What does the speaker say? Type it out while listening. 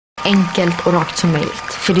enkelt och rakt som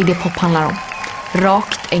möjligt. För det är det pop handlar om.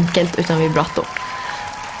 Rakt, enkelt, utan vibrato.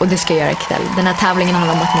 Och det ska jag göra ikväll. Den här tävlingen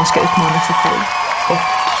handlar om att man ska utmana sig själv. Och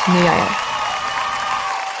nu gör jag det.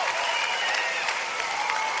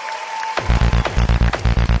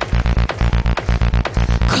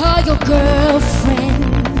 Call your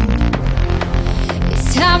girlfriend.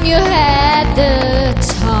 It's time you had the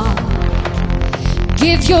talk.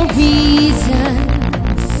 Give your reasons.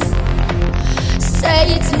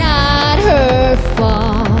 Say it's not her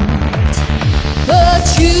fault.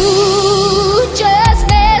 But you just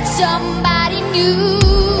met somebody new.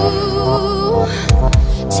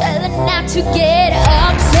 Tell her not to get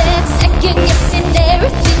upset. Second guessing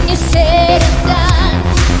everything you said and done.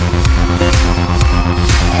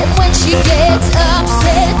 And when she gets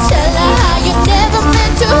upset, tell her how you never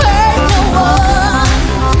meant to hurt no one.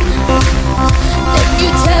 Then you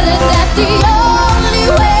tell her that the only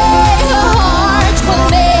way her heart will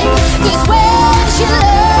make is when she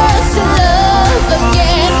learns to love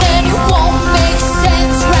again. And it won't make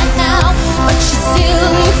sense right now, but she's still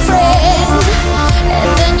your friend. And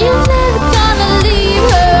then you're never gonna leave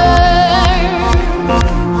her.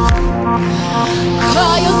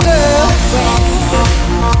 Call your girlfriend.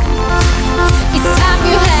 It's time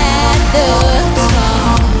you had the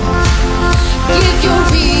talk. Give your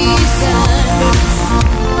reasons.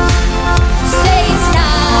 Say it's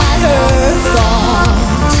not her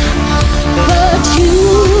fault. But you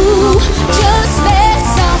just met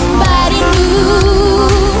somebody new.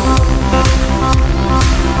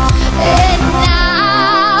 And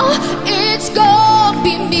now it's gonna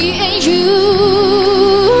be me and you.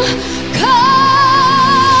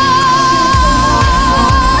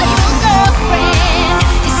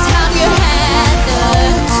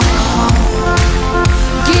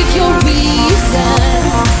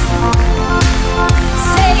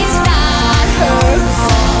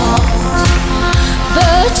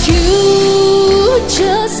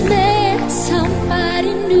 Just met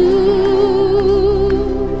somebody new.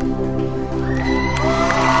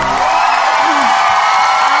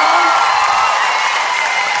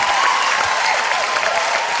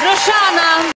 Roshana!